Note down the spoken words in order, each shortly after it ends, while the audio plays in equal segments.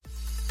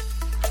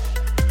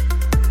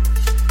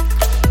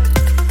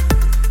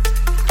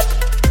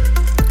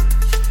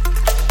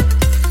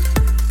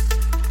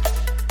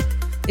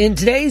In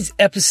today's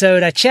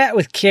episode, I chat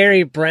with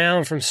Kerry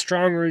Brown from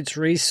Strong Roots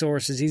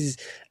Resources. He's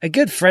a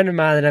good friend of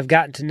mine that I've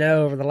gotten to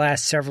know over the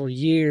last several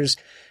years,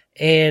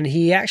 and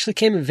he actually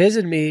came and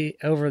visited me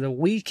over the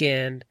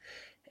weekend.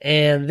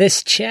 And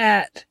this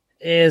chat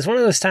is one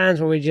of those times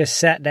where we just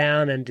sat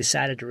down and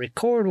decided to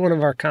record one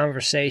of our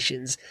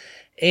conversations.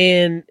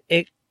 And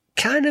it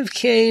kind of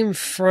came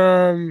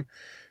from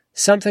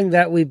something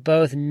that we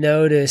both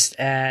noticed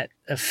at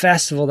a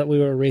festival that we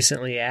were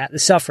recently at, the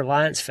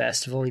Self-Reliance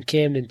Festival in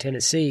Camden,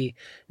 Tennessee.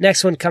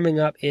 Next one coming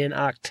up in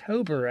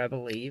October, I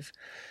believe.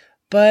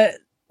 But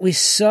we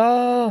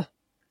saw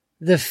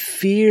the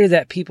fear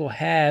that people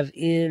have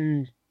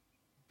in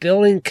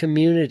building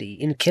community,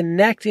 in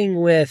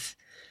connecting with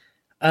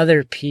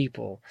other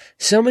people.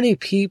 So many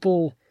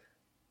people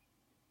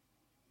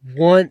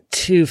want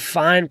to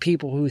find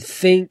people who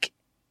think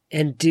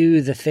and do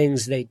the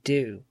things they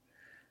do.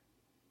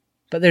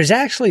 But there's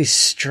actually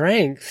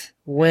strength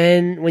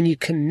when you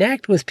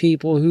connect with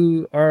people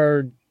who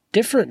are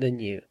different than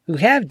you, who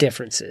have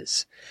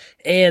differences.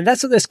 And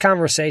that's what this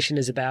conversation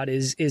is about,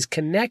 is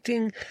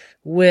connecting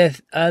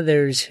with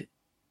others,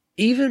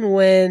 even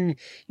when,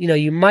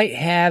 you might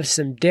have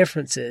some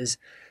differences,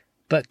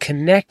 but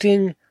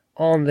connecting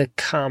on the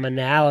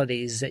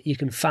commonalities that you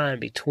can find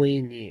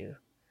between you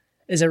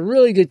is a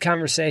really good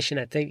conversation.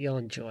 I think you'll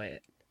enjoy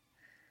it.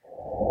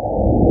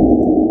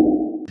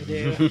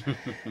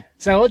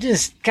 So we'll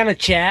just kind of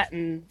chat.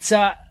 And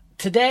so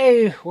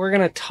today we're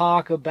going to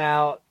talk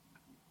about,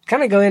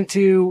 kind of go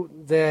into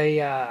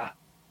the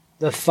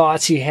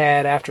thoughts you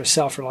had after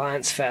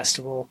Self-Reliance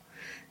Festival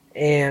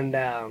and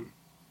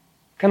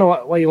kind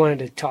of what you wanted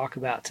to talk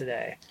about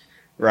today.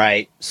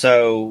 Right.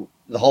 So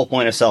the whole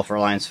point of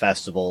Self-Reliance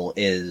Festival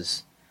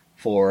is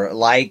for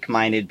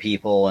like-minded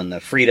people in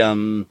the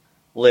freedom,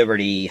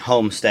 liberty,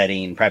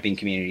 homesteading, prepping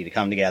community to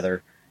come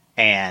together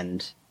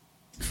and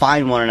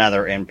find one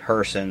another in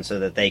person so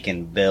that they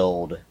can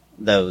build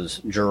those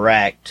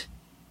direct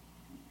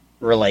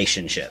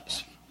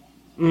relationships.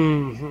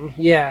 Mm-hmm.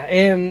 Yeah,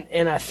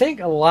 and I think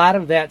a lot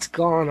of that's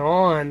gone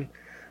on,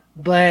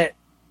 but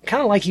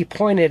kind of like you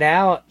pointed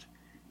out,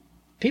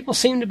 people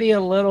seem to be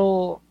a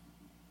little,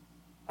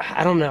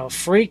 I don't know,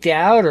 freaked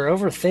out or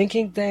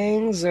overthinking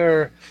things,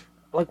 or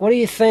like, what do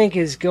you think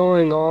is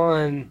going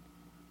on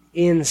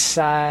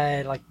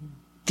inside, like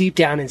deep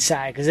down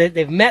inside? Because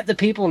they've met the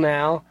people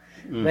now.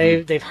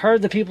 Mm-hmm. They've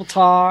heard the people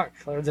talk,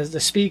 or the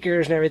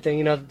speakers and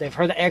everything. They've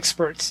heard the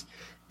experts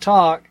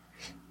talk,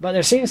 but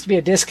there seems to be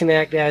a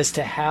disconnect as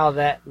to how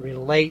that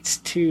relates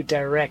to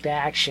direct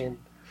action.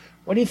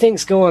 What do you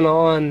think's going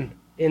on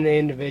in the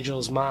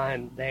individual's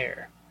mind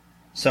there?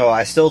 So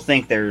I still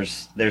think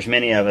there's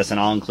many of us, and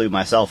I'll include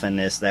myself in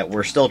this, that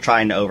we're still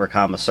trying to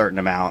overcome a certain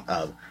amount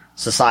of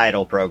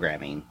societal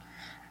programming,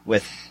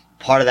 with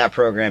part of that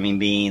programming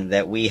being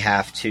that we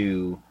have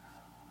to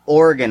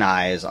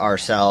organize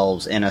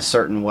ourselves in a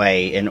certain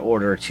way in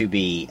order to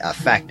be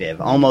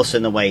effective, almost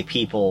in the way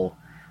people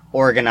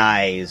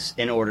organize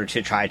in order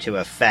to try to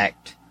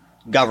affect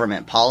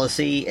government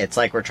policy. It's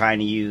like we're trying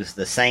to use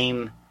the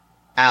same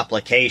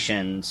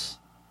applications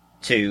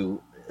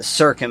to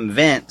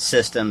circumvent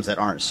systems that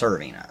aren't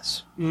serving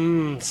us.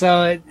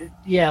 So,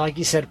 like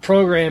you said,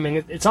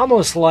 programming, it's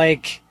almost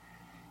like,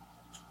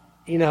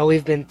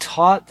 we've been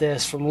taught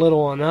this from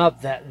little on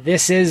up, that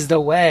this is the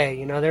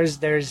way.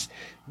 There's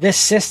this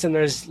system,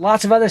 there's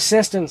lots of other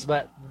systems,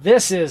 but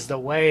this is the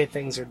way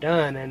things are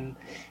done, and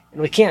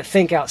we can't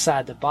think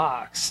outside the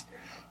box.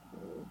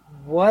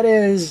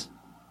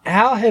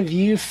 How have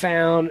you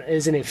found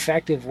is an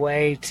effective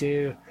way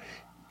to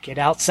get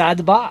outside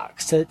the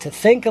box, to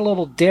think a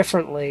little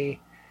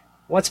differently?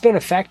 What's been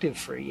effective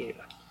for you?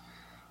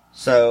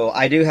 So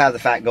I do have the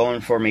fact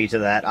going for me to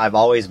that. I've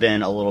always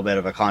been a little bit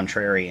of a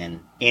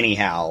contrarian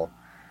anyhow,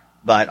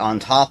 but on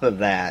top of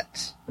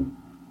that,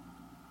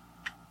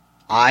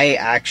 I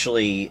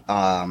actually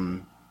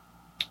don't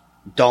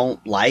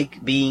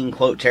like being,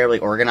 quote, terribly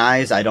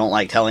organized. I don't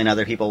like telling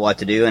other people what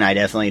to do, and I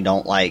definitely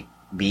don't like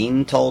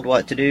being told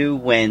what to do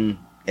when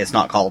it's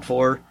not called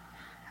for.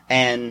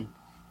 And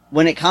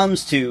when it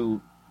comes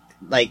to,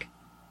 like,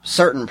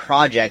 certain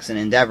projects and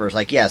endeavors,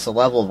 like, yes, a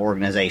level of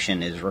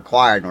organization is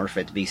required in order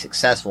for it to be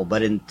successful,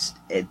 but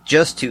it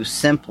just to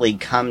simply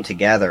come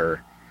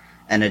together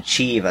and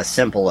achieve a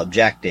simple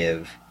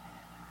objective,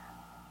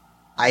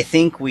 I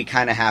think we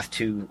kind of have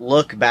to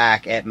look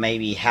back at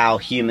maybe how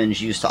humans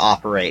used to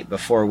operate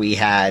before we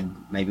had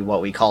maybe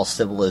what we call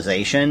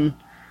civilization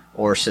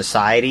or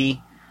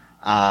society.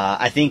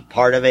 I think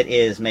part of it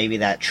is maybe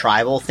that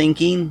tribal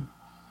thinking,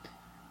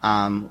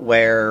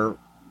 where,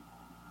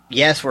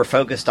 yes, we're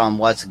focused on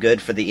what's good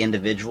for the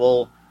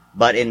individual,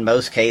 but in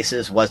most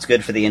cases, what's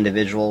good for the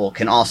individual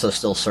can also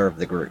still serve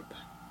the group.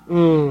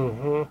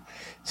 Mm-hmm.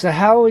 So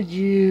how would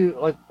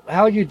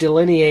you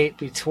delineate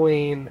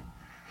between,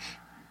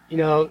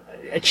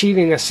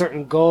 achieving a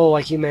certain goal,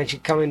 like you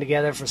mentioned, coming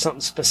together for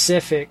something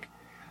specific?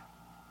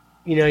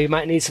 You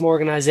might need some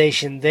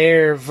organization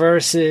there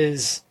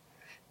versus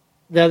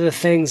the other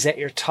things that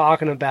you're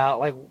talking about.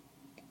 Like,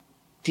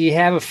 do you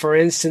have a for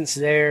instance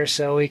there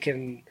so we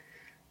can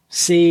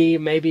see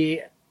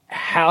maybe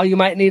how you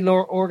might need an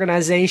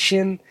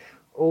organization,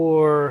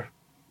 or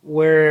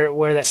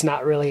where that's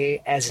not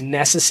really as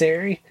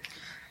necessary?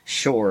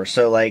 Sure.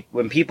 So, like,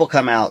 when people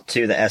come out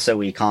to the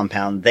SOE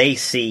compound, they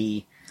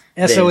see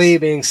SOE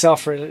being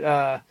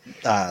Special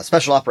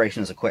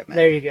Operations Equipment.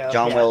 There you go.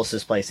 John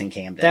Willis's place in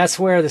Camden. That's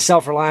where the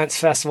Self-Reliance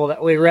Festival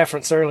that we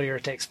referenced earlier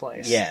takes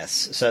place.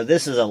 Yes. So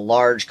this is a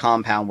large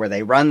compound where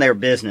they run their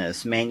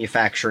business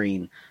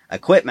manufacturing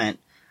equipment,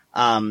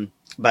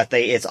 but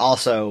it's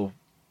also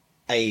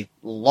a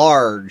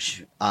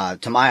large,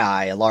 to my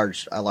eye, a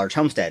large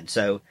homestead.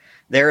 So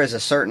there is a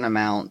certain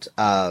amount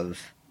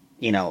of,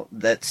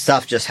 that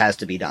stuff just has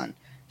to be done.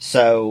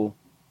 So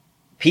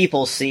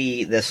people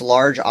see this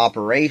large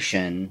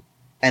operation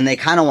and they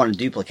kind of want to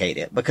duplicate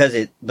it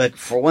but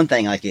for one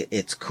thing, like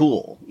it's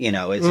cool, they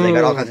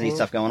got all kinds of neat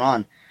stuff going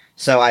on.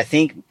 So I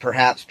think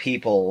perhaps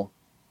people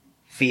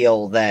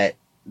feel that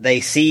they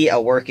see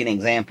a working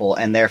example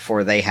and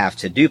therefore they have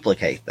to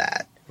duplicate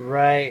that.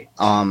 Right.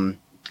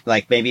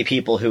 Like maybe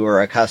people who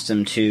are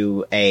accustomed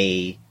to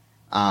a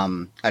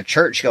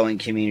church going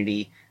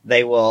community,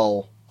 they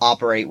will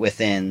operate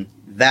within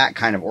that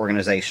kind of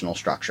organizational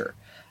structure.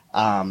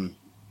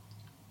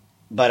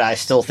 But I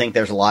still think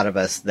there's a lot of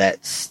us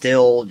that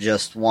still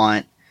just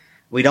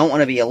we don't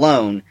want to be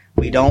alone.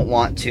 We don't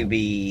want to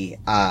be,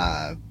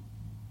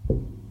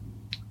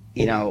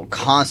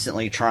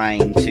 constantly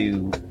trying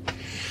to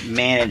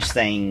manage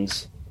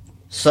things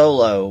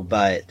solo.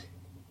 But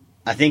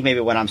I think maybe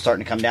what I'm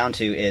starting to come down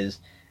to is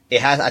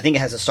I think it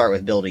has to start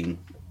with building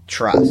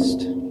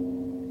trust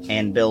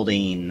and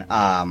building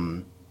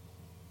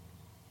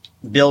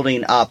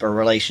up a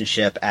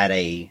relationship at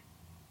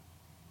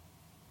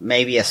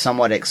maybe a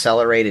somewhat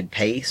accelerated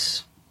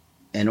pace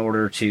in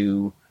order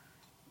to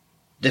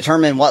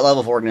determine what level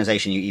of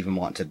organization you even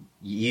want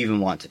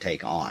to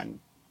take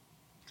on.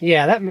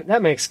 Yeah,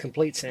 that makes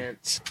complete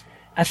sense.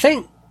 I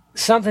think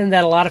something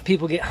that a lot of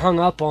people get hung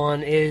up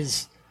on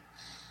is,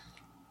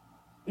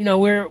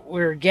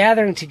 we're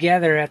gathering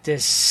together at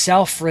this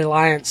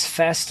Self-Reliance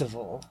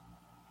Festival,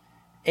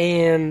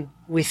 and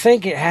we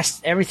think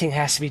everything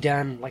has to be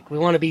done, like we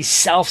want to be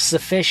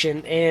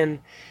self-sufficient, and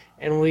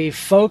we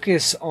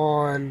focus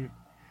on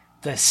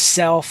the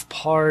self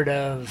part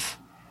of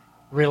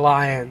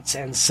reliance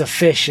and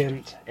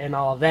sufficient and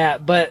all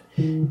that. But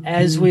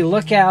as we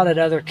look out at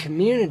other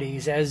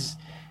communities,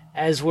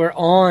 as we're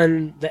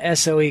on the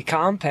SOE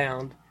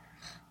compound,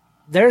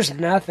 there's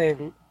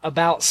nothing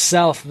about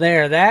self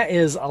there. That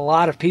is a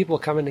lot of people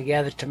coming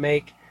together to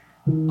make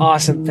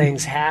awesome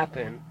things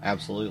happen.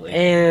 Absolutely.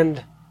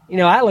 And,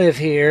 I live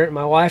here,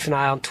 my wife and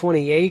I, on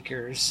 20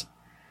 acres.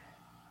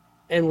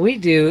 And we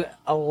do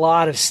a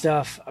lot of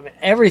stuff. I mean,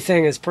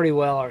 everything is pretty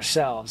well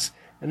ourselves.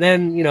 And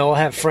then, we'll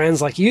have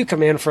friends like you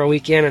come in for a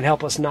weekend and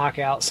help us knock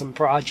out some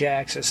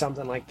projects or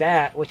something like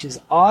that, which is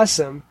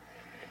awesome.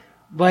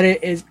 But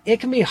it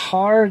can be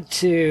hard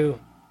to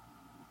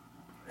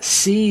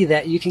see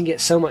that you can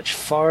get so much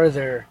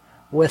farther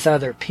with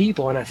other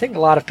people. And I think a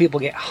lot of people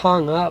get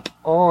hung up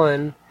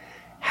on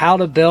how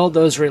to build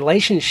those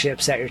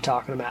relationships that you're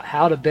talking about,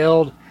 how to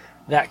build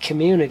that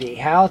community,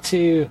 how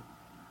to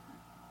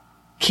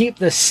keep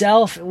the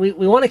self. We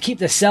want to keep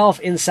the self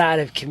inside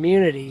of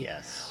community.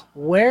 Yes.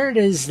 Where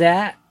does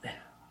that?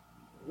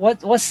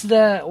 What's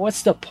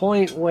the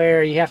point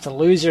where you have to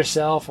lose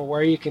yourself, or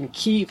where you can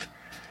keep?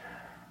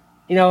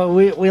 We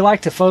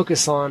like to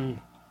focus on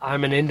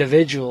I'm an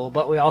individual,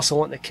 but we also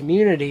want the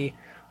community.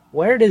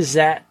 Where does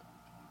that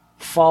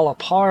fall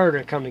apart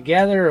or come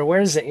together, or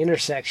where's the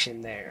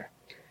intersection there?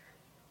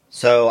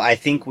 So I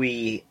think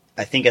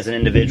as an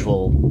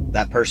individual,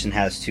 that person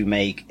has to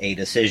make a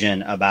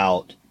decision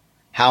about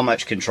how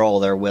much control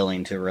they're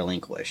willing to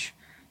relinquish.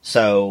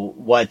 So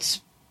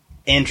what's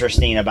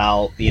interesting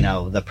about, the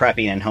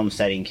prepping and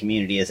homesteading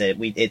community is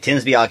that it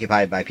tends to be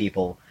occupied by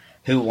people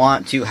who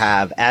want to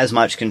have as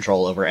much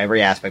control over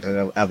every aspect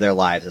of their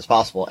lives as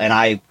possible. And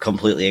I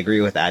completely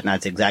agree with that. And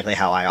that's exactly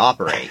how I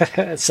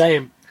operate.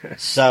 Same.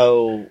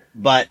 So,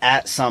 but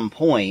at some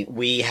point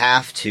we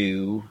have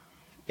to,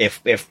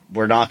 if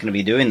we're not going to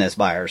be doing this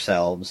by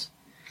ourselves,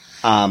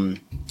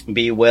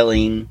 be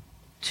willing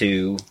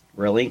to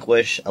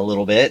relinquish a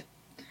little bit,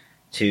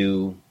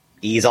 to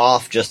ease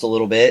off just a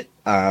little bit,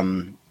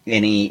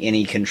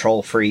 any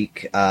control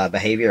freak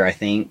behavior, I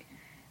think,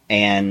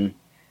 and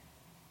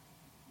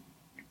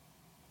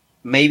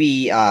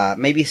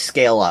maybe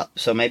scale up.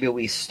 So maybe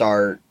we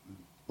start,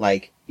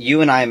 like,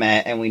 you and I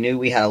met and we knew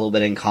we had a little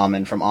bit in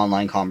common from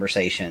online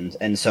conversations,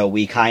 and so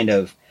we kind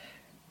of,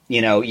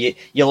 you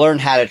learn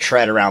how to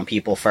tread around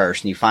people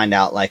first, and you find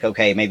out, like,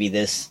 okay, maybe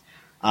this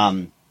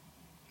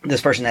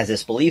person has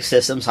this belief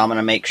system, so I'm going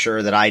to make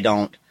sure that I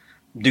don't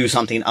do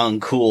something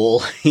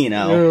uncool,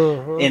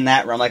 in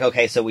that realm. Like,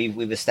 okay, so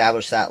we've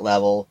established that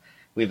level.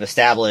 We've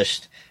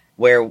established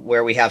where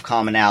we have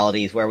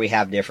commonalities, where we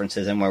have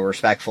differences, and we're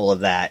respectful of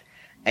that.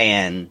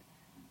 And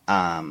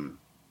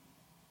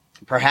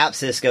perhaps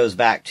this goes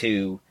back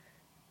to,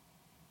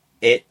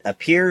 it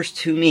appears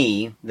to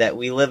me that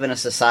we live in a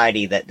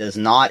society that does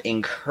not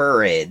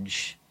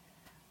encourage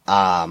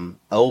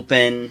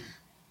open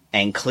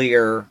and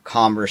clear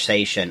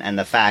conversation, and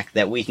the fact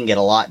that we can get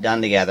a lot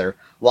done together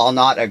while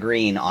not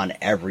agreeing on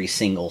every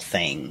single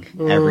thing,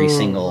 every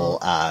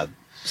single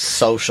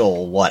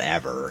social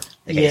whatever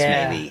the case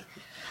may be.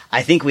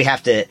 I think we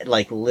have to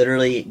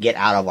literally get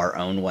out of our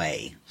own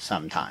way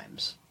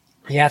sometimes.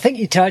 Yeah, I think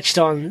you touched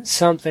on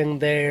something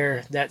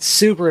there that's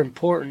super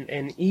important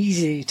and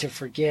easy to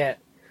forget.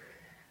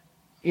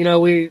 You know,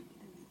 we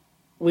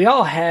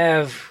all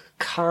have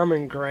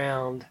common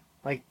ground.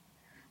 Like,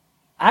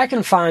 I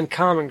can find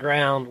common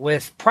ground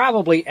with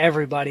probably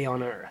everybody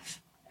on Earth.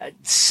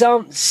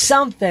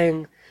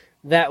 Something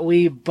that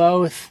we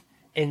both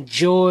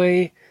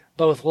enjoy,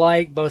 both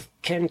like, both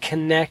can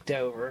connect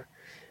over.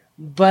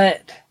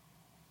 But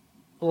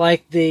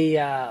like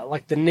the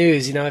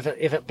news, you know, if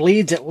it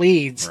bleeds, it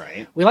leads.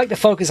 Right. We like to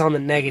focus on the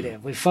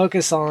negative. We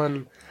focus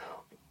on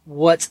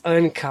what's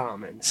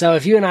uncommon. So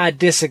if you and I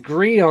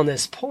disagree on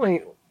this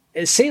point,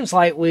 it seems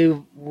like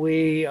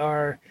we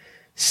are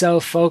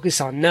so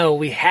focused on, no,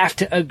 we have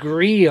to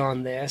agree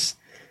on this,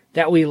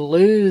 that we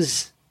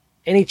lose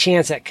any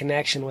chance at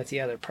connection with the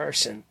other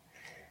person.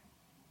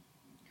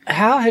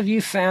 How have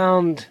you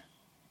found,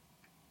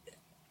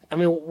 I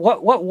mean,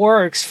 what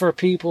works for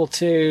people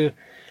to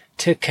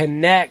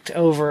connect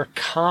over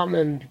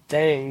common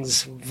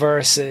things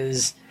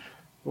versus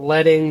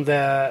letting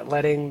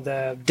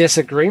the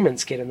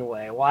disagreements get in the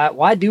way?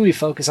 Why do we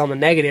focus on the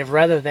negative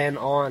rather than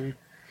on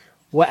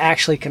what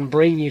actually can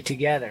bring you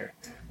together?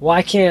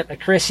 Why can't a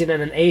Christian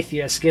and an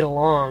atheist get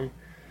along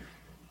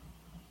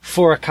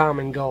for a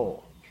common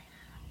goal?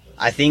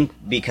 I think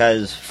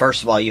because,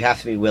 first of all, you have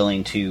to be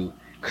willing to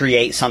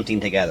create something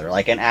together,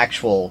 like an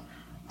actual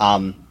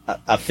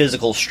a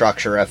physical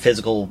structure,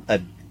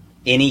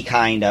 any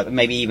kind of,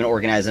 maybe even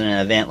organizing an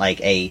event, like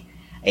a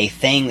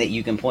thing that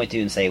you can point to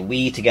and say,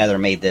 we together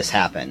made this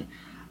happen.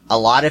 A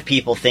lot of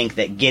people think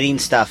that getting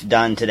stuff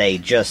done today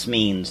just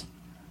means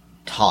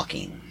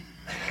talking.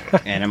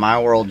 And in my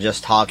world,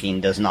 just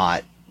talking does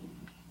not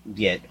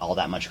get all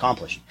that much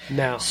accomplished.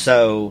 No.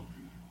 So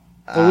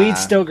the weeds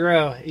still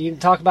grow. You can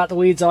talk about the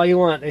weeds all you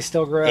want. They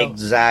still grow.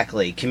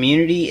 Exactly.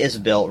 Community is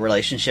built,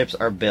 relationships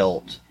are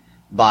built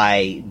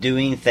by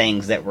doing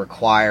things that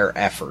require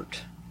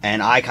effort.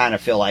 And I kind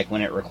of feel like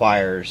when it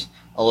requires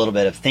a little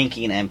bit of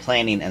thinking and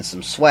planning and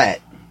some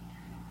sweat,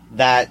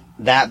 that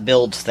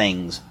builds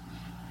things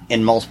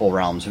in multiple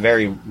realms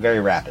very, very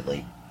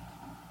rapidly.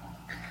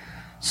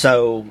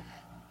 So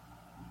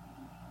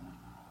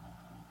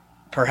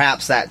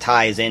perhaps that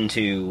ties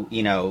into,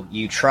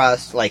 you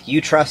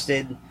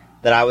trusted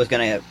that I was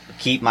going to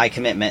keep my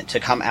commitment to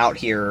come out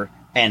here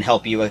and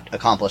help you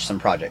accomplish some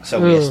projects.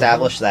 So we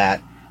established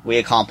that. We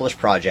accomplished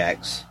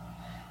projects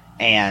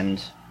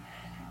and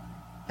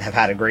have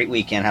had a great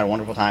weekend, had a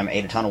wonderful time,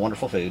 ate a ton of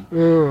wonderful food.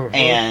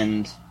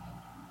 And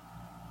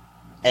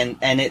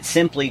it's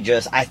simply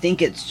just, I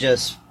think it's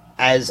just,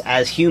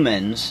 as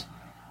humans,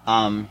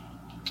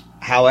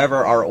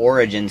 however our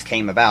origins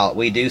came about,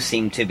 we do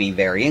seem to be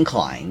very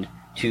inclined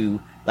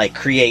to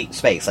create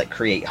space,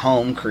 create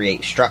home,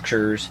 create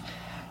structures,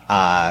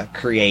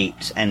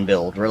 create and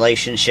build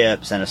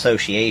relationships and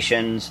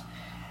associations.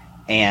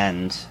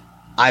 And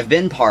I've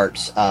been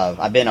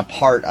a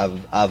part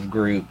of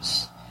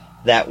groups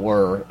that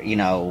were,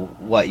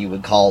 what you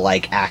would call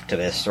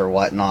activists or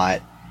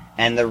whatnot.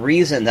 And the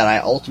reason that I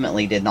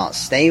ultimately did not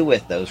stay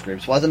with those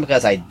groups wasn't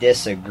because I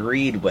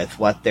disagreed with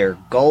what their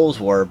goals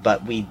were,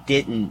 but we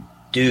didn't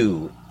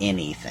do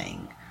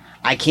anything.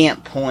 I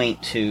can't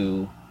point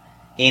to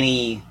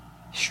any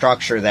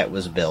structure that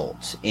was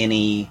built,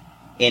 any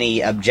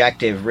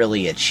objective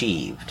really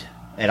achieved.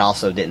 It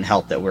also didn't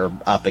help that we're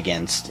up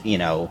against,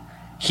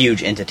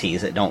 huge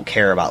entities that don't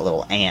care about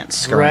little ants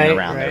scurrying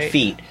around their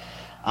feet.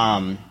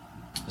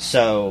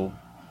 So,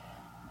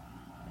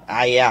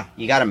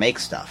 you got to make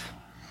stuff.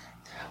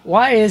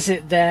 Why is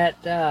it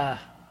that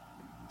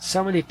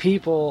so many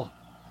people,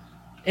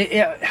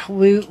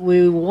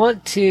 we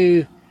want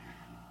to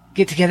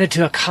get together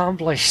to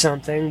accomplish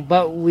something,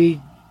 but we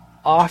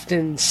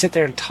often sit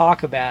there and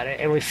talk about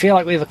it, and we feel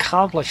like we've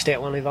accomplished it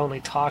when we've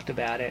only talked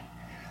about it.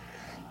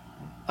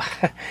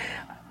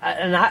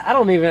 And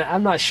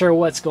I'm not sure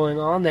what's going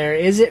on there.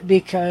 Is it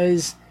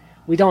because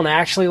we don't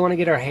actually want to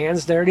get our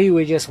hands dirty?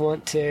 We just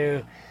want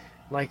to,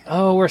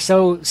 we're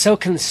so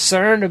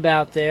concerned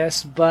about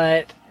this,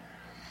 but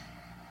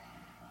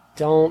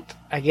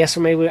I guess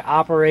we're maybe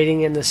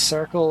operating in the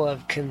circle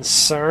of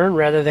concern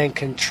rather than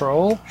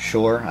control?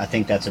 Sure, I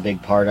think that's a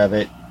big part of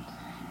it.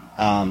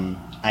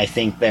 I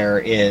think there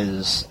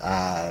is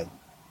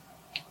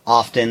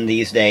often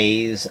these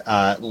days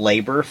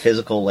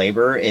physical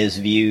labor is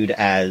viewed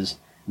as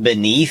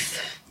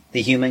beneath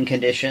the human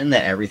condition,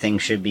 that everything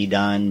should be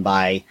done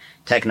by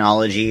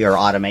technology or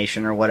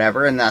automation or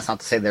whatever. And that's not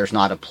to say there's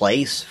not a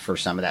place for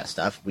some of that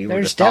stuff. We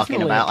were just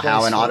talking about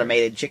how an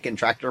automated chicken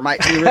tractor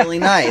might be really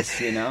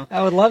nice,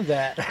 I would love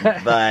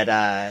that. but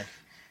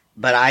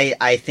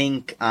I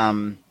think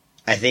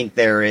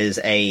there is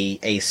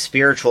a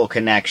spiritual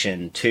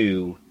connection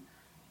to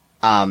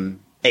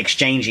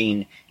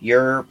exchanging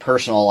your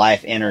personal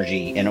life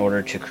energy in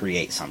order to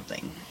create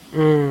something.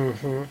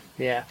 Mm-hmm.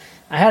 Yeah.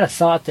 I had a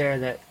thought there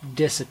that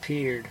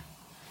disappeared.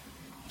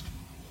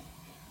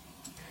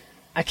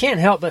 I can't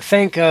help but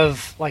think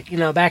of, like,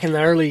 back in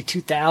the early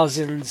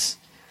 2000s,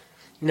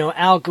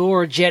 Al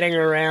Gore jetting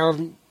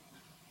around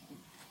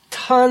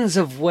tons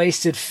of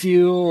wasted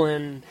fuel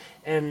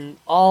and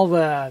all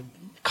the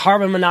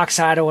carbon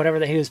monoxide or whatever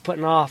that he was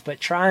putting off, but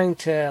trying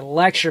to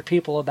lecture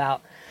people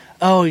about,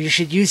 oh, you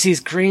should use these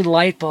green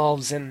light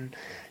bulbs and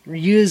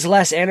use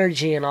less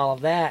energy and all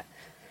of that.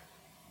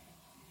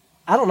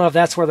 I don't know if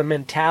that's where the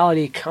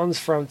mentality comes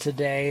from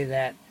today,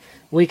 that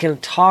we can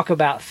talk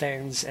about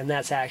things and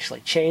that's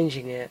actually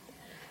changing it,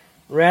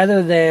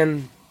 rather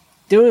than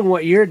doing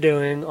what you're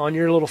doing on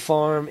your little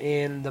farm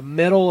in the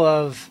middle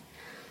of,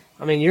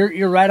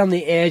 you're right on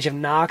the edge of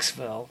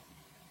Knoxville.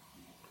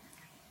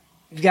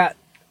 You've got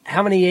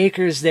how many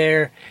acres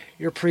there?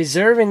 You're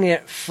preserving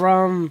it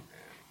from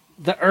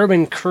the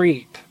urban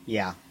creep.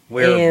 Yeah.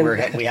 We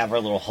have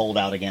our little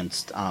holdout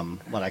against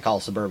what I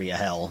call suburbia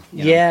hell.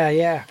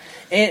 Yeah.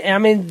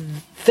 And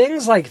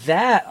things like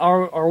that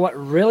are what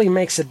really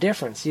makes a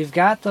difference. You've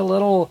got the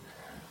little,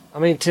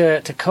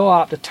 to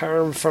co-opt a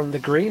term from the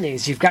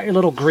greenies, you've got your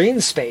little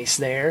green space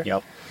there.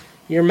 Yep.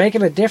 You're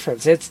making a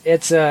difference.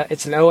 It's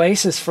an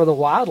oasis for the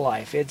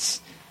wildlife. It's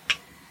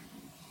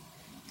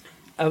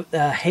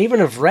a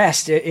haven of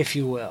rest, if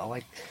you will.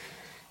 Like,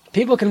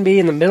 people can be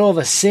in the middle of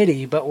a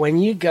city, but when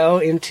you go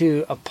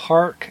into a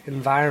park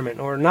environment,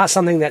 or not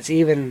something that's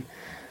even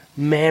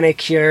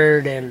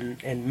manicured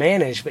and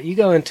managed, but you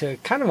go into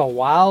kind of a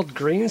wild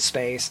green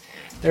space,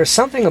 there's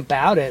something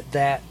about it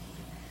that,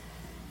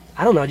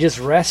 I don't know, just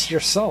rests your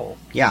soul.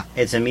 Yeah,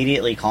 it's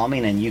immediately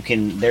calming,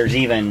 and there's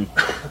even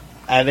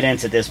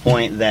evidence at this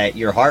point that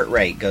your heart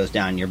rate goes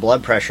down, your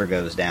blood pressure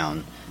goes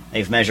down.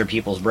 They've measured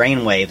people's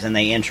brain waves, and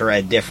they enter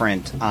a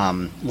different,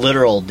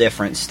 literal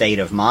different state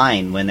of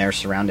mind when they're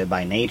surrounded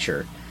by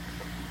nature.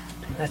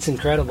 That's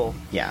incredible.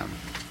 Yeah.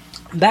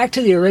 Back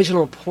to the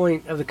original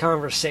point of the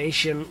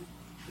conversation,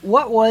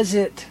 what was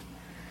it?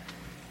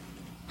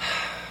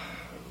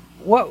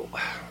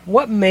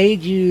 What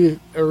made you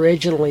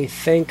originally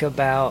think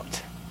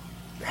about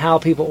how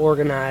people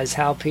organize,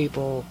 how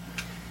people,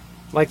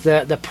 like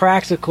the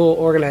practical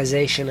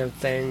organization of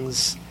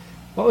things?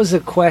 What was the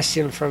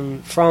question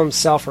from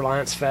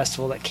Self-Reliance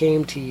Festival that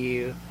came to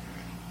you?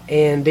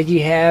 And did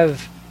you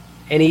have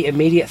any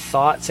immediate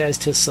thoughts as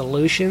to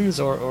solutions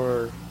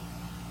or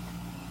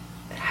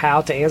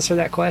how to answer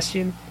that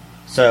question?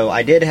 So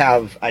I did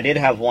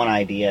have one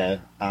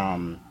idea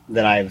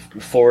that I've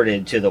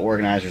forwarded to the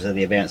organizers of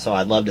the event, so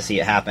I'd love to see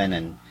it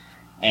happen,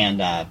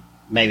 and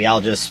maybe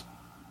I'll just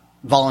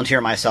volunteer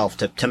myself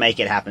to make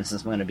it happen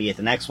since I'm going to be at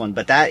the next one.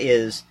 But that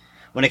is,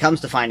 when it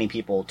comes to finding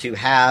people, to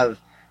have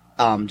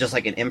just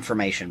like an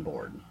information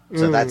board.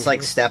 So that's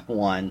like step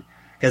one.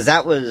 Because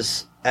that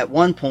was, at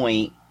one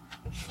point,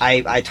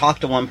 I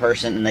talked to one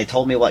person and they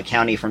told me what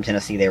county from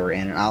Tennessee they were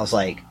in. And I was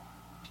like,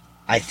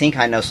 I think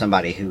I know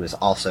somebody who is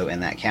also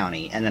in that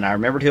county. And then I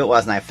remembered who it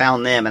was and I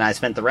found them, and I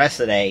spent the rest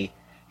of the day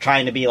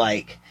trying to be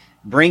like,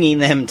 bringing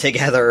them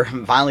together,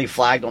 and finally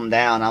flagged them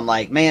down. I'm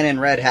like, man in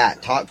red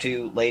hat, talk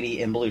to lady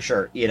in blue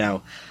shirt,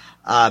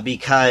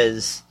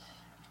 because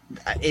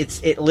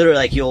it literally,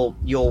 like,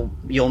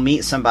 you'll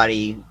meet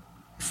somebody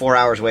 4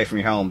 hours away from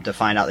your home to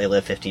find out they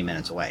live 15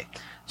 minutes away.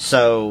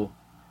 So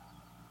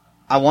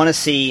I want to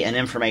see an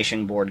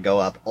information board go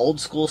up,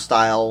 old school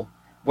style,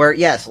 where,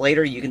 yes,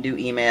 later you can do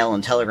email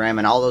and Telegram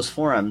and all those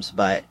forums,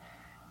 but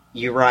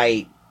you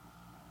write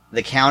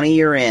the county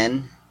you're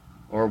in,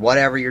 or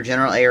whatever your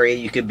general area.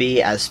 You could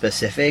be as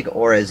specific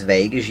or as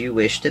vague as you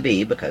wish to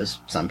be, because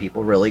some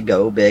people really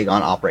go big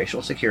on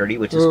operational security,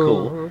 which is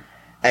cool.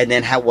 And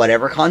then have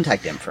whatever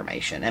contact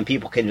information. And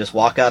people can just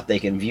walk up, they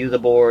can view the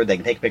board, they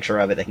can take a picture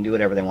of it, they can do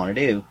whatever they want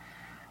to do.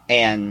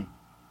 And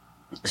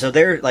so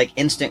they're like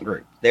instant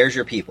group. There's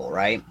your people,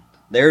 right?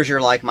 There's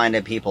your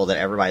like-minded people that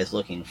everybody's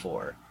looking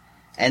for.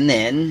 And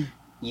then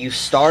you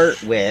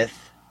start with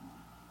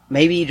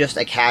maybe just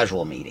a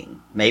casual meeting.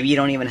 Maybe you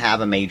don't even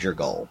have a major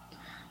goal.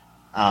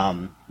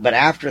 But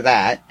after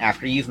that,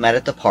 after you've met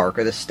at the park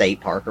or the state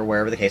park or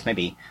wherever the case may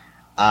be,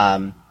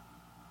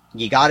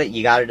 you got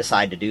to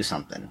decide to do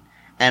something.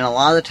 And a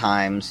lot of the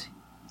times,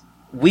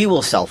 we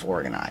will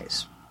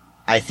self-organize.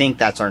 I think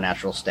that's our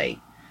natural state.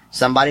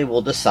 Somebody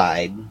will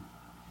decide,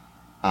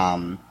 well,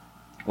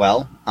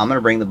 I'm going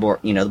to bring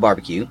the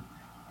barbecue,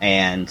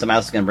 and somebody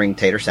else is going to bring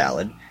tater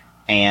salad,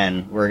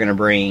 and we're going to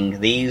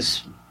bring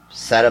these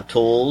set of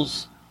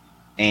tools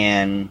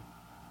and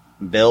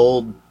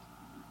build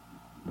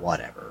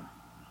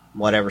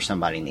whatever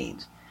somebody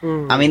needs.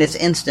 I mean, it's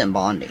instant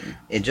bonding.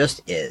 It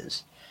just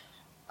is.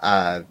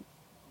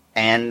 And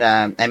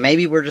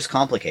maybe we're just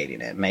complicating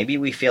it. Maybe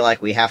we feel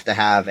like we have to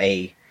have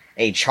a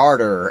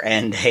charter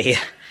and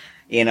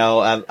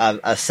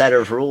a set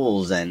of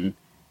rules and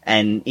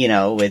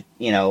with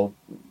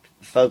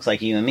folks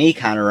like you and me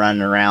kind of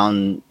running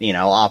around,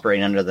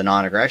 operating under the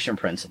non-aggression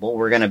principle.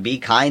 We're going to be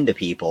kind to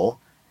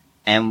people,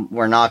 and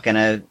we're not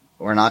going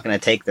We're not going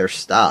to take their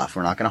stuff.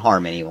 We're not going to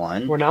harm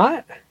anyone. We're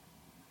not?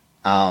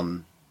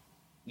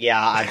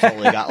 Yeah, I've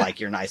totally got like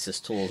your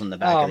nicest tools in the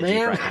back of the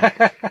Jeep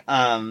right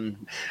now.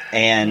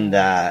 And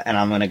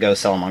I'm going to go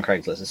sell them on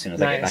Craigslist as soon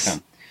as I get back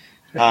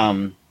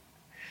home.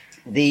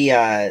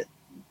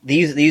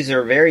 These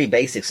are very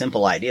basic,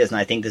 simple ideas, and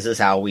I think this is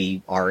how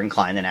we are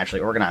inclined to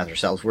naturally organize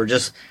ourselves. We're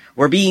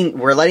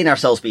letting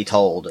ourselves be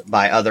told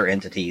by other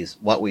entities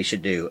what we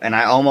should do, and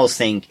I almost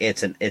think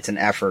it's an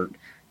effort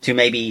to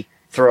maybe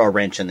throw a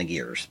wrench in the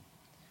gears.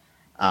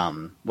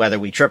 Whether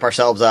we trip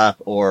ourselves up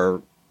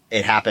or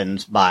it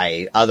happens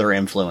by other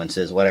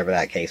influences, whatever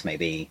that case may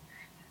be.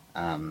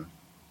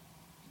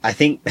 I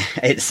think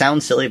it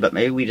sounds silly, but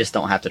maybe we just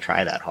don't have to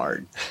try that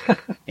hard.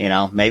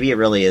 Maybe it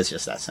really is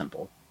just that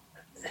simple.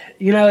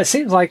 It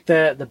seems like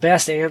the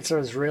best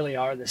answers really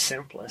are the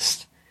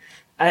simplest.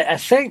 I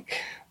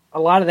think a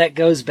lot of that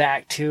goes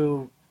back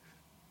to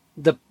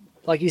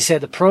like you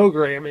said, the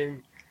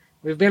programming.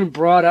 We've been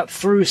brought up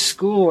through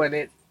school,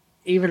 and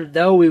even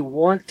though we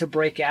want to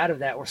break out of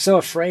that, we're so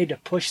afraid to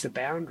push the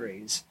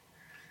boundaries.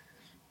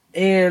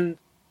 And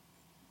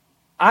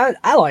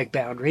I like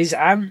boundaries.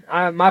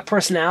 My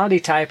personality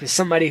type is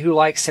somebody who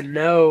likes to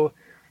know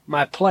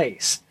my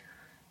place.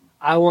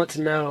 I want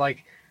to know,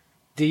 like,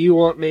 do you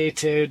want me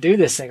to do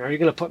this thing? Are you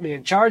going to put me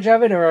in charge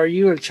of it, or are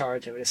you in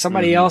charge of it? If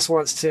somebody else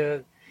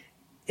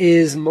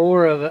is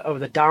more of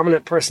the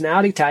dominant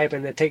personality type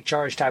and the take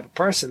charge type of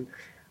person,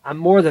 I'm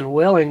more than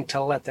willing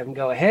to let them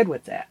go ahead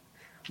with that.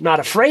 I'm not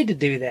afraid to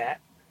do that.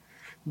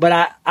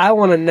 But I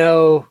want to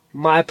know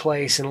my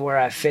place and where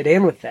I fit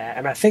in with that.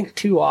 And I think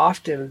too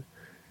often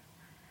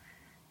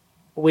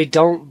we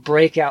don't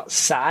break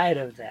outside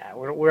of that.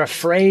 We're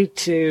afraid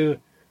to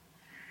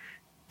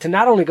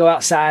not only go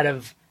outside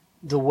of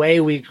the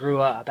way we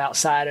grew up,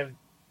 outside of,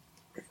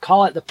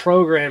 call it the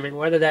programming,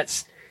 whether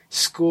that's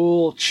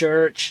school,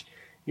 church,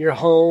 your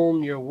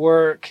home, your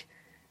work,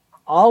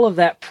 all of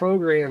that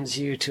programs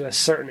you to a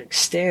certain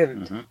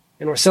extent. Mm-hmm.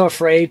 And we're so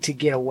afraid to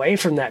get away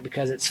from that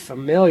because it's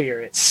familiar,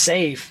 it's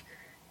safe.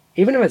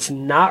 Even if it's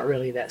not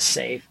really that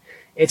safe,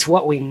 it's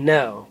what we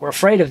know. We're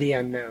afraid of the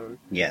unknown.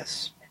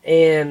 Yes.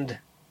 And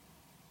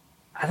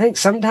I think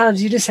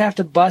sometimes you just have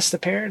to bust the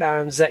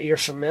paradigms that you're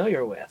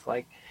familiar with.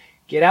 Like,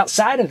 get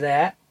outside of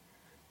that.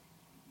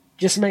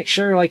 Just make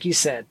sure, like you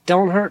said,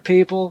 don't hurt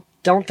people,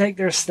 don't take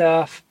their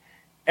stuff.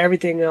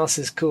 Everything else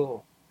is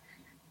cool.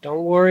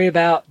 Don't worry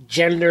about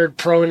gendered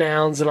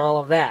pronouns and all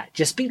of that.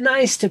 Just be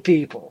nice to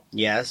people.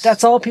 Yes.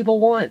 That's all people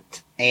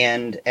want.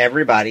 And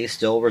everybody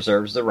still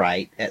reserves the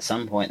right at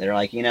some point. They're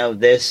like,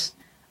 this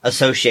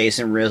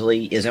association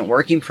really isn't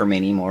working for me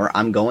anymore.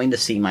 I'm going to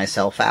see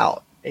myself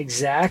out.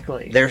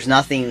 Exactly. There's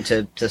nothing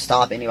to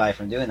stop anybody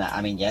from doing that.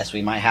 I mean, yes,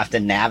 we might have to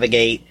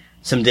navigate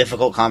some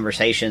difficult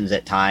conversations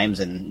at times,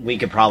 and we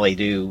could probably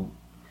do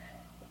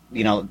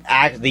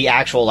the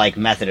actual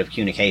method of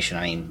communication.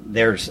 I mean,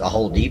 there's a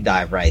whole deep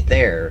dive right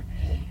there.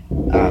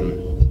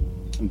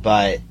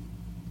 But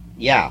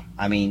yeah,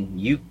 I mean,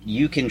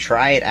 you can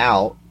try it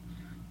out.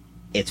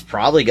 It's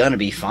probably going to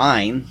be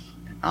fine.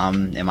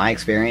 In my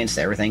experience,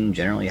 everything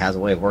generally has a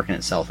way of working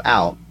itself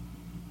out.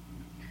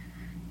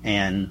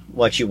 And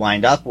what you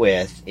wind up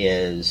with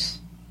is,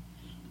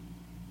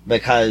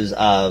 because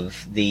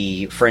of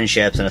the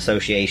friendships and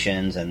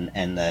associations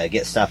and the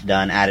get stuff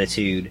done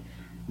attitude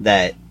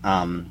that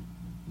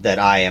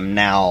I am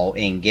now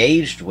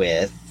engaged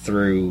with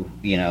through,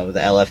 the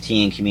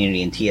LFTN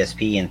community and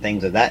TSP and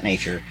things of that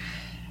nature,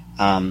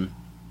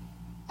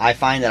 I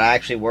find that I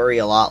actually worry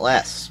a lot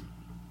less.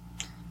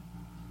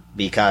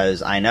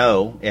 Because I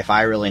know if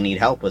I really need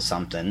help with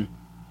something,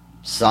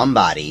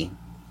 somebody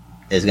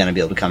is going to be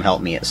able to come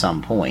help me at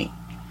some point.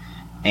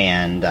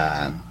 And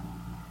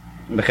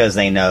because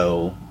they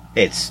know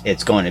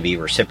it's going to be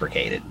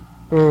reciprocated.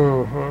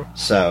 Mm-hmm.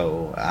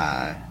 So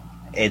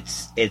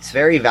it's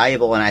very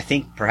valuable, and I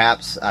think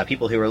perhaps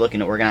people who are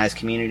looking to organize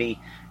community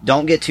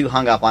don't get too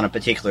hung up on a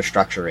particular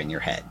structure in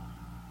your head.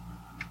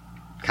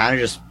 Kind of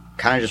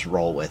just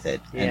roll with it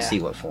and see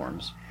what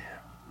forms.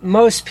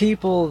 Most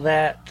people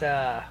that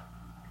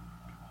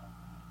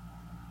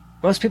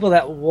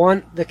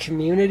want the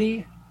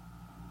community,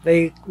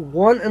 they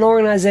want an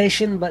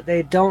organization, but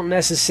they don't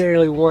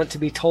necessarily want to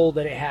be told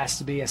that it has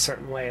to be a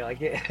certain way.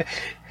 Like,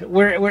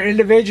 we're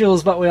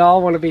individuals, but we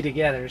all want to be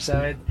together.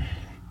 So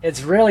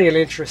it's really an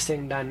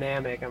interesting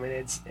dynamic. I mean,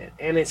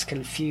 it's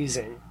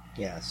confusing.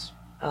 Yes.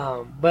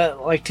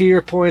 But like, to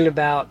your point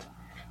about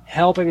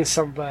helping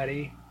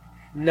somebody,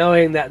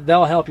 knowing that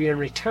they'll help you in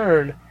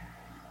return,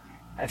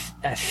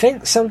 I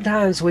think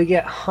sometimes we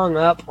get hung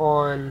up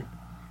on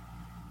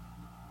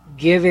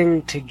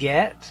giving to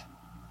get.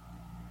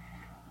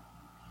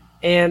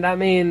 And I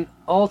mean,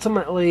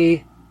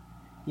 ultimately,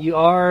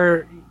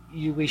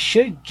 we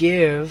should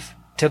give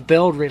to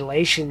build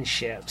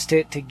relationships,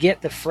 to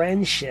get the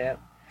friendship.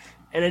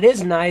 And it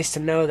is nice to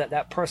know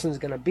that person's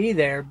going to be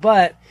there,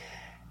 but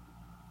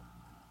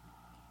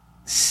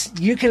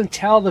you can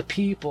tell the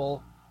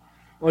people,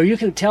 or you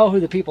can tell who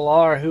the people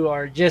are who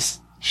are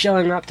just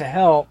showing up to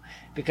help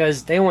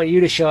because they want you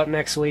to show up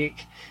next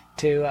week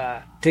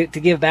to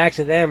give back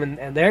to them,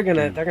 and they're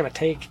gonna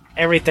take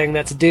everything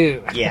that's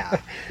due. Yeah.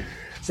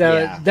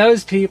 So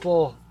those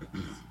people,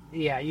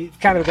 you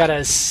kind of got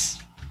to.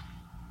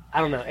 I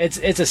don't know. It's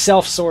a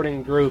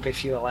self-sorting group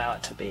if you allow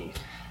it to be.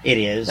 It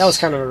is. That was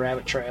kind of a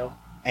rabbit trail.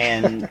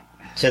 And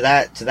to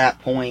that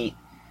point,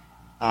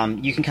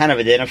 you can kind of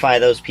identify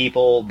those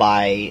people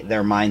by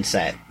their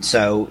mindset.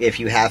 So if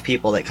you have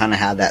people that kind of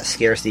have that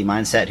scarcity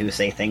mindset who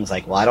say things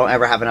like, well, I don't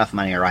ever have enough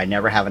money, or I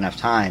never have enough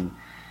time,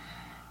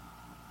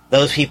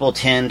 those people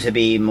tend to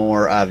be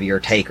more of your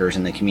takers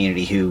in the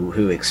community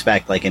who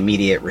expect like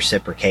immediate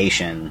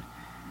reciprocation.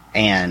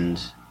 And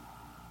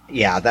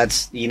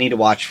you need to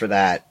watch for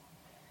that.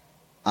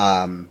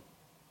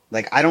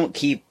 Like, I don't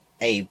keep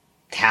a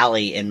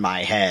tally in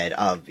my head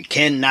of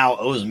Ken now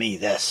owes me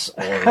this,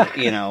 or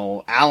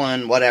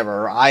Alan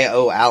whatever, I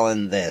owe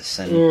Alan this,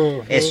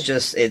 and it's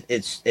just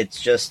it's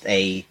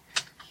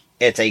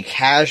a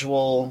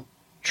casual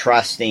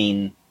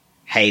trusting,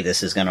 hey,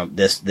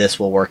 this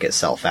will work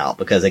itself out,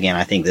 because again,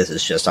 I think this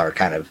is just our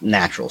kind of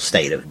natural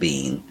state of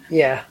being.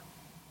 Yeah,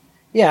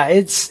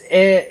 it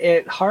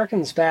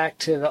harkens back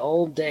to the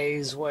old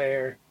days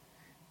where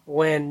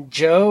when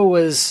Joe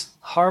was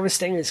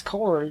harvesting his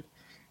corn,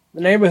 the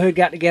neighborhood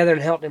got together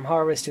and helped him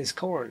harvest his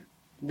corn.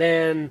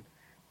 Then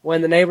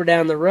when the neighbor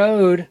down the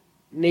road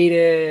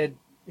needed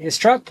his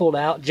truck pulled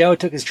out, Joe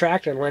took his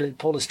tractor and went and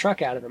pulled his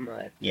truck out of the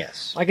mud.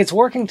 Yes. Like, it's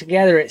working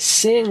together, it's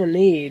seeing a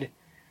need,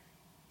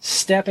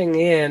 stepping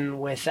in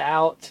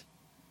without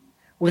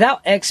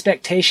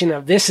expectation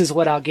of this is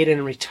what I'll get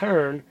in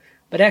return,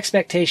 but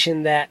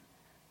expectation that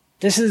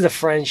this is a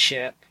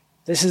friendship,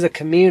 this is a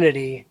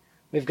community,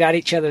 we've got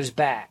each other's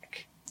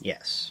back.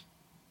 Yes.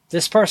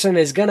 This person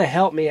is going to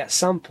help me at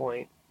some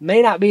point.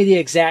 May not be the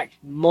exact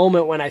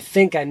moment when I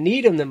think I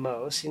need him the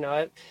most.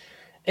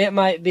 It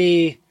might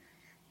be,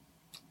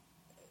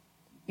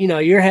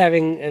 you're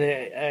having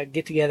a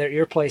get-together at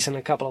your place in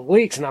a couple of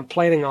weeks, and I'm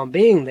planning on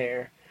being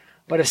there.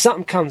 But if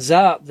something comes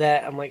up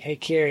that I'm like, hey,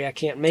 Kerry, I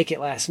can't make it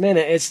last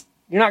minute,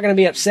 you're not going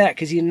to be upset,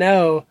 because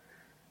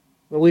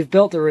we've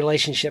built the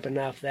relationship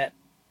enough that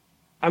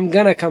I'm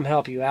going to come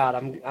help you out.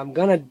 I'm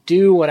going to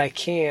do what I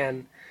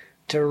can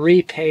to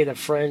repay the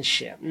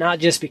friendship, not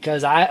just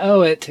because I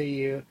owe it to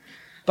you,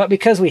 but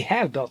because we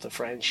have built a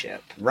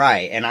friendship.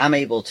 Right, and I'm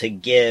able to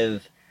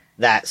give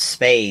that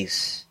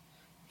space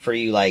for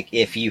you, like,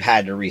 if you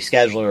had to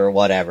reschedule or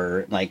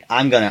whatever, like,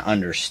 I'm going to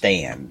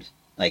understand.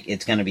 Like,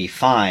 it's going to be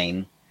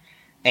fine,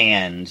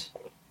 and,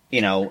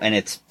 and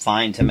it's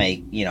fine to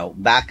make,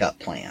 backup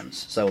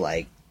plans. So,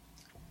 like,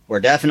 we're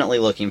definitely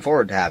looking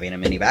forward to having a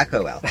mini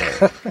backhoe out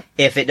there.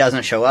 If it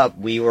doesn't show up,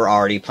 we were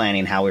already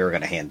planning how we were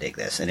going to hand dig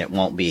this, and it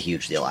won't be a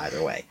huge deal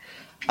either way.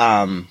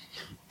 I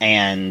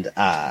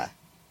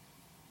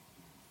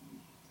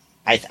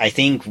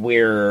think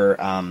we're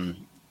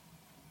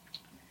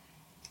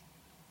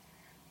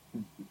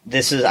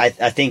I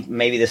think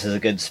maybe this is a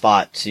good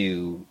spot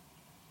to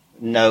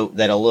note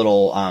that a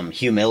little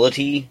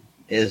humility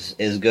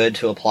is good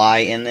to apply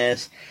in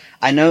this.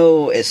 I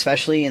know,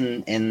 especially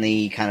in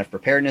the kind of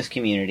preparedness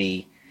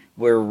community,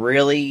 we're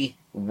really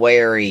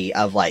wary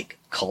of like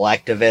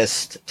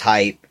collectivist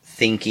type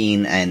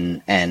thinking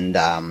and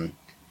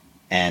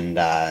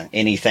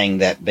anything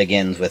that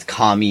begins with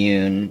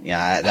commune.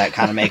 Yeah, that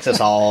kind of makes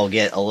us all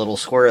get a little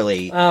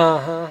squirrely.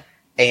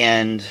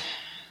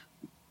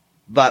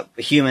 But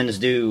humans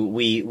do,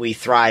 we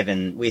thrive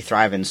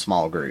in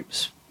small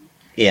groups,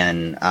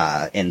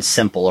 in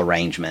simple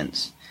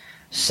arrangements.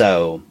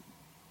 So,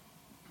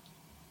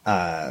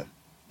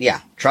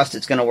 trust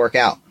it's going to work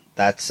out.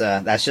 That's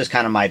just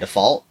kind of my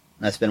default.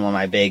 That's been one of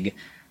my big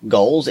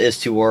goals, is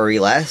to worry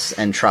less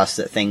and trust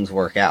that things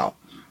work out.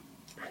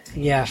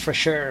 Yeah, for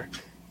sure.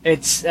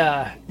 It's,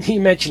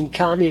 you mentioned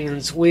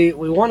communes. We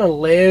want to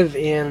live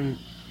in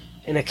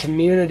a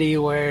community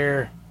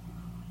where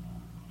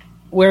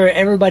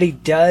everybody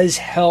does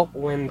help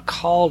when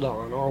called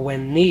on or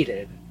when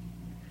needed.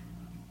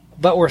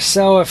 But we're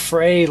so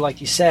afraid,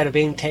 like you said, of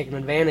being taken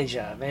advantage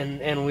of.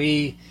 And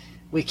we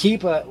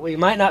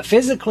might not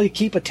physically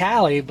keep a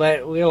tally,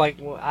 but we're like,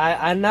 well,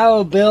 I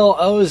know Bill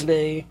owes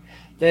me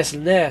this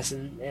and this,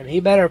 and he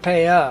better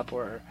pay up.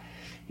 Or,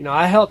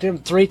 I helped him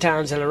 3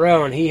 times in a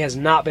row, and he has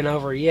not been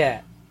over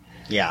yet.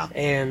 Yeah.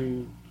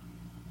 And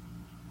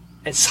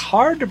it's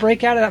hard to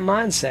break out of that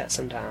mindset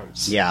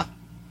sometimes. Yeah.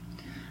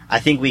 I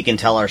think we can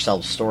tell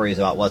ourselves stories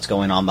about what's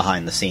going on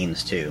behind the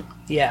scenes, too.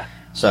 Yeah.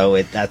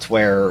 So that's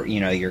where,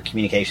 your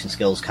communication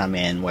skills come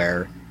in,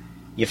 where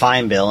you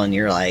find Bill and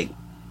you're like,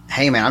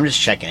 hey, man, I'm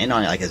just checking in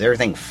on you. Like, is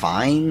everything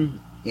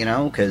fine?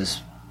 Because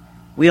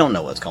we don't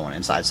know what's going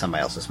inside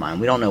somebody else's mind.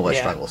 We don't know what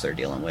struggles they're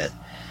dealing with.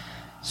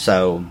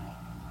 So,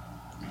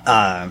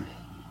 I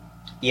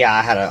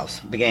was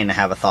beginning to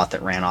have a thought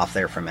that ran off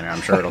there for a minute.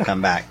 I'm sure it'll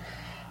come back.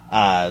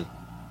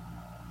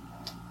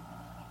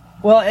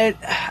 Well,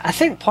 I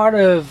think part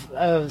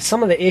of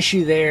some of the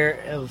issue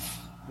there of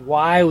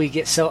why we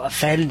get so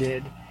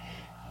offended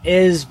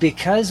is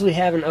because we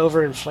have an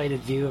overinflated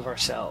view of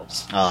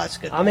ourselves. Oh, that's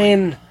a good point. I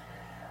mean,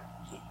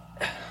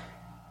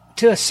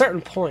 to a certain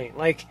point,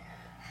 like,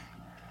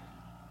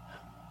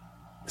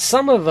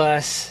 some of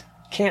us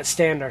can't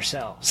stand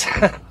ourselves.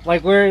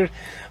 Like we're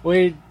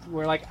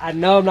like, I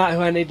know I'm not who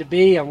I need to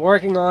be. I'm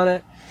working on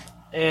it.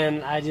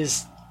 And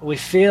we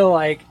feel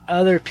like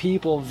other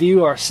people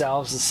view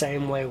ourselves the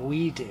same way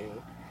we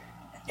do.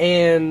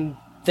 And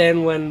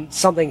then when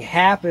something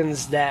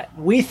happens that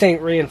we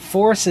think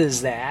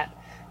reinforces that,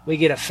 we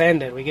get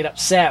offended, we get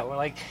upset. We're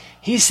like,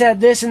 he said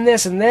this and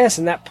this and this,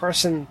 and that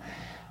person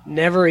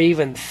never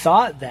even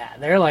thought that.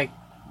 They're like,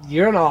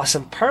 you're an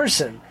awesome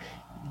person.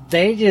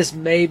 They just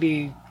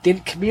maybe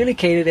didn't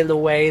communicate it in the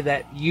way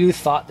that you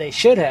thought they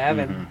should have,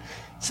 and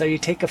so you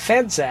take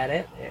offense at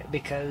it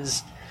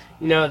because,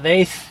 you know,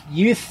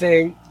 you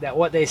think that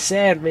what they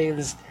said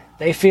means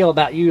they feel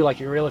about you like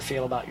you really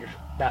feel about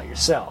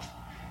yourself,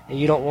 and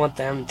you don't want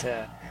them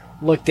to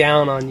look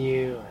down on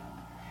you.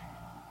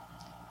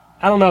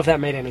 I don't know if that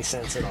made any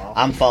sense at all.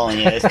 I'm following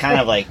you. It's kind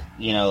of like,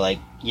 you know, like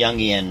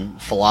Jungian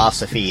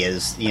philosophy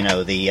is, you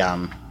know,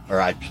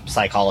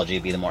 psychology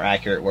would be the more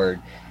accurate word,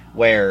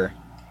 where,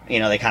 you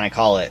know, they kind of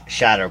call it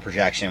shadow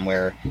projection,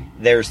 where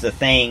there's the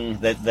thing,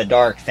 the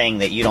dark thing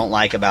that you don't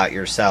like about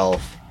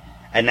yourself,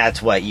 and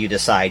that's what you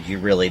decide you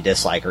really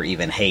dislike or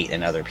even hate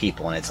in other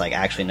people. And it's like,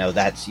 actually, no,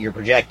 you're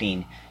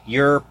projecting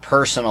your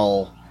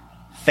personal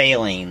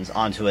failings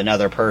onto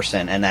another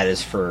person, and that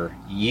is for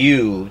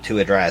you to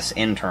address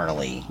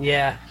internally.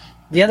 Yeah.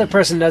 The other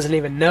person doesn't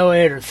even know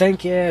it or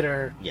think it,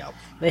 or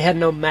they had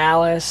no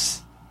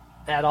malice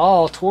at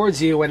all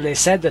towards you when they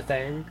said the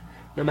thing,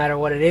 no matter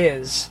what it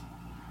is.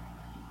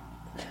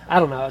 I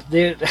don't know.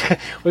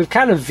 We've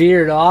kind of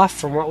veered off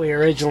from what we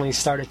originally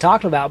started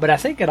talking about, but I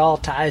think it all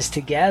ties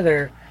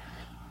together.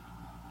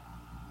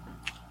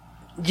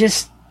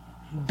 Just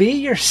be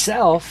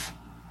yourself,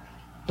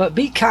 but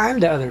be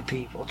kind to other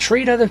people.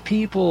 Treat other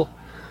people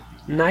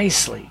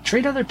nicely.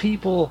 Treat other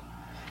people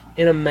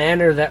in a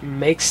manner that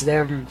makes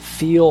them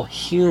feel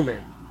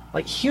human.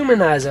 Like,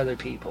 humanize other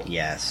people.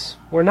 Yes.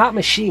 We're not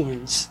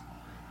machines.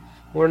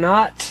 We're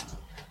not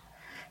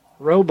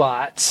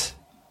robots.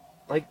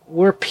 Like,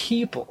 we're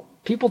people.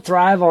 People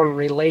thrive on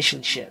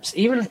relationships.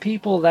 Even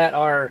people that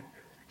are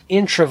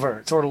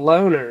introverts or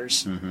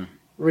loners,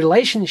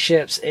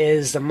 relationships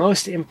is the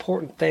most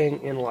important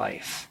thing in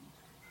life.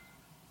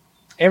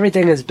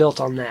 Everything is built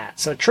on that.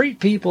 So treat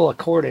people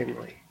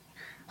accordingly.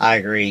 I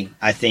agree.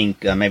 I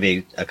think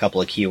maybe a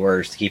couple of key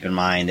words to keep in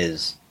mind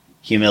is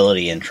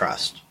humility and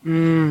trust.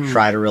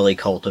 Try to really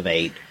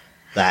cultivate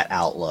that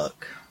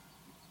outlook.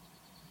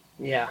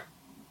 Yeah.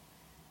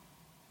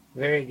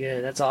 Very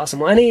good. That's awesome.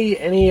 Well,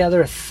 any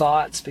other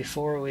thoughts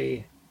before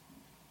we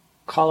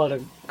call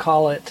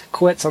it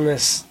quits on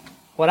this,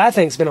 what I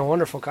think has been a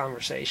wonderful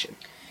conversation?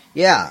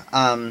 Yeah.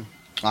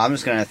 I'm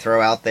just going to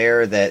throw out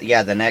there that,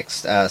 the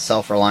next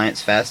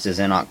Self-Reliance Fest is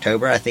in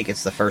October. I think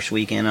it's the first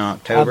weekend in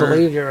October. I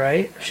believe you're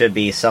right. Should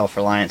be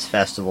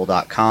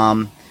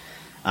selfreliancefestival.com.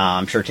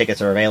 I'm sure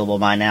tickets are available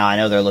by now. I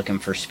know they're looking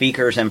for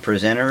speakers and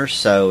presenters,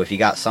 so if you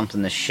got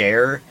something to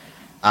share,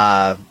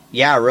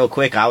 real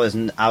quick, I was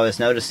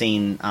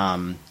noticing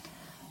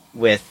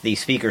with the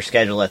speaker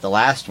schedule at the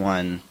last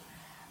one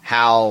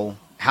how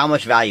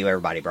much value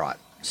everybody brought.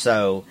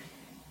 So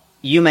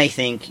you may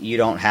think you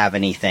don't have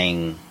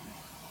anything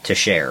to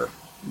share.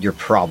 You're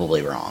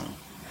probably wrong.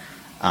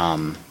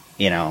 I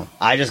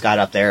just got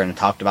up there and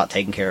talked about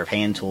taking care of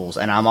hand tools,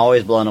 and I'm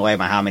always blown away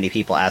by how many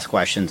people ask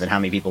questions and how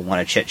many people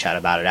want to chit chat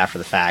about it after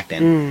the fact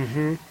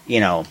and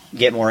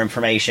get more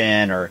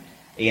information or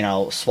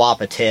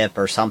swap a tip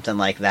or something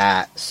like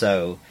that.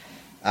 So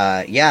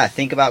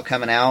think about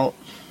coming out.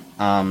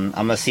 I'm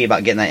gonna see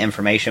about getting that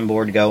information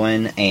board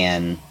going,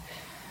 and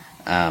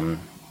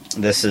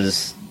this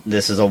is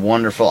a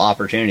wonderful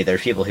opportunity.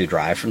 There's people who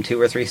drive from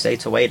 2 or 3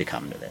 states away to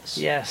come to this.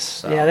 Yes.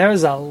 So. Yeah, there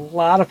was a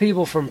lot of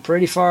people from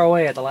pretty far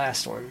away at the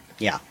last one.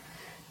 Yeah.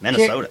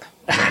 Minnesota.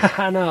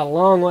 I know, a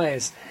long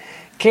ways.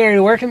 Kerry,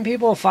 where can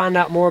people find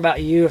out more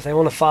about you if they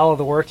want to follow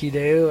the work you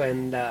do?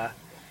 And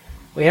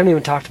we haven't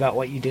even talked about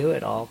what you do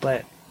at all,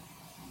 but...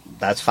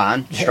 That's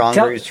fine. Strong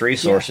Roots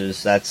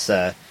Resources. Yeah. That's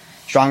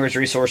Strong Roots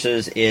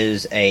Resources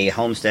is a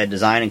homestead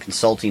design and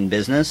consulting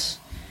business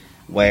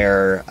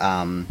where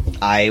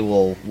I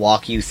will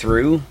walk you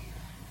through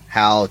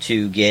how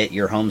to get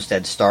your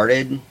homestead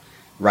started,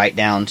 right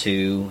down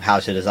to how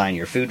to design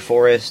your food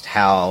forest,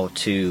 how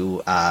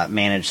to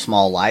manage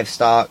small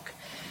livestock,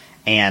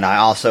 and I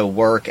also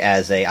work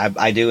as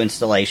I do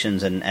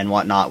installations and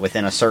whatnot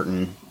within a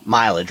certain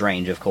mileage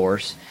range, of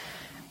course,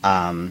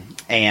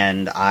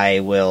 and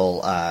I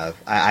will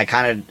I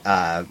kind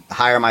of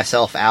hire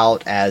myself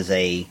out as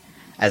a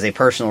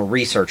personal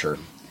researcher.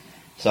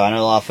 So I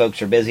know a lot of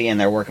folks are busy and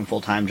they're working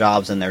full-time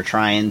jobs and they're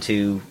trying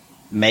to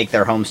make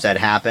their homestead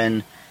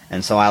happen.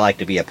 And so I like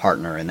to be a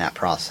partner in that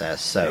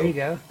process. So there you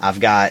go. I've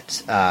got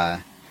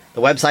the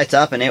website's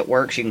up and it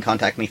works. You can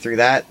contact me through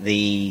that.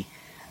 I've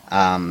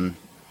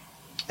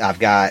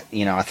got,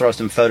 I throw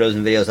some photos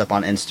and videos up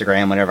on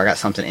Instagram whenever I got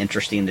something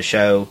interesting to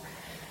show.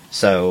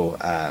 So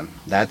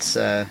that's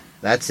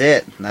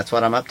it. That's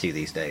what I'm up to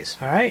these days.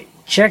 All right.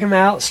 Check them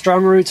out,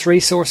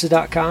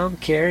 strongrootsresources.com.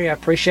 Kerry, I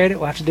appreciate it.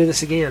 We'll have to do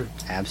this again.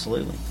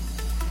 Absolutely.